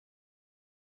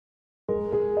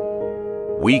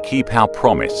We keep our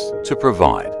promise to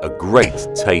provide a great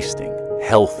tasting,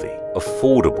 healthy,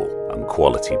 affordable and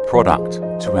quality product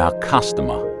to our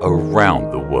customer around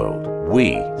the world.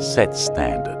 We set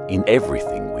standard in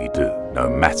everything we do, no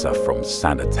matter from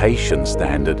sanitation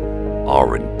standard,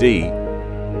 R&D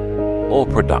or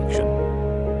production,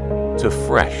 to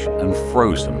fresh and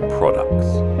frozen products.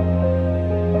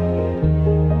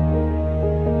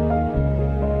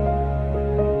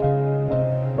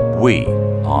 We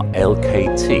are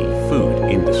LKT Food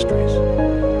Industries.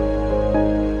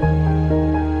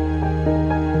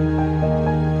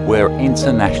 We're an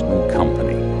international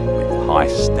company with high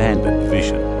standard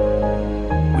vision.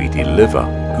 We deliver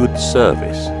good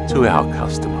service to our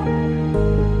customer.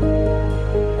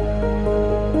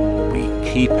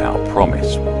 We keep our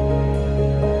promise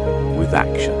with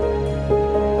action.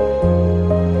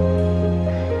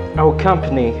 Our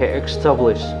company has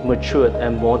established matured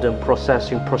and modern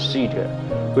processing procedure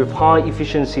with high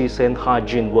efficiencies and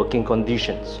hygiene working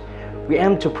conditions. We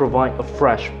aim to provide a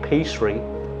fresh pastry,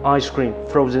 ice cream,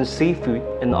 frozen seafood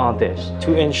and others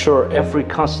to ensure every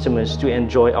customer to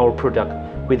enjoy our product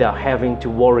without having to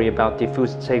worry about the food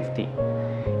safety.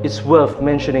 It's worth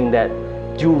mentioning that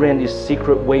durian is a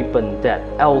secret weapon that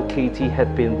LKT has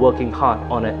been working hard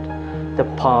on it the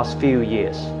past few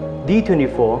years.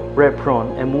 D24, red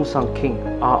prawn and Musang King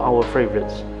are our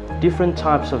favorites. Different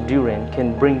types of durian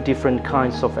can bring different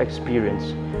kinds of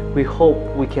experience. We hope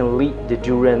we can lead the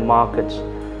durian market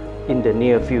in the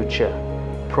near future.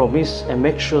 Promise and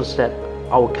make sure that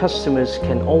our customers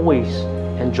can always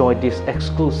enjoy this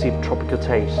exclusive tropical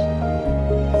taste.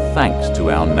 Thanks to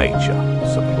our nature,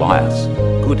 supply us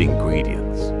good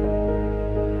ingredients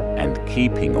and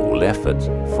keeping all effort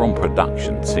from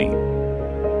production team,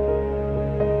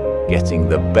 getting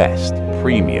the best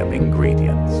premium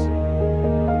ingredients.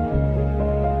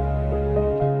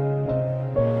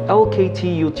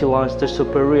 LKT utilized the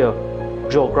superior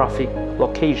geographic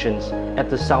locations at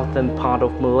the southern part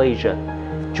of Malaysia,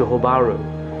 Johor Bahru.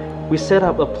 We set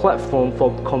up a platform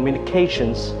for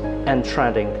communications and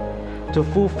trading to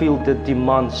fulfill the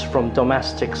demands from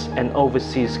domestics and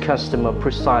overseas customers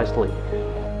precisely.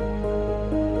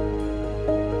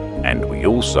 And we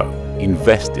also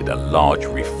invested a large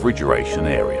refrigeration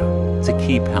area to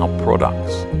keep our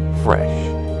products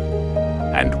fresh,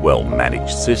 and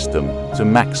well-managed system to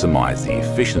maximize the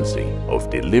efficiency of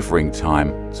delivering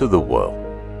time to the world.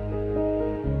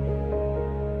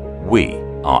 We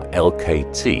are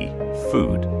LKT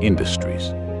Food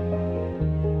Industries.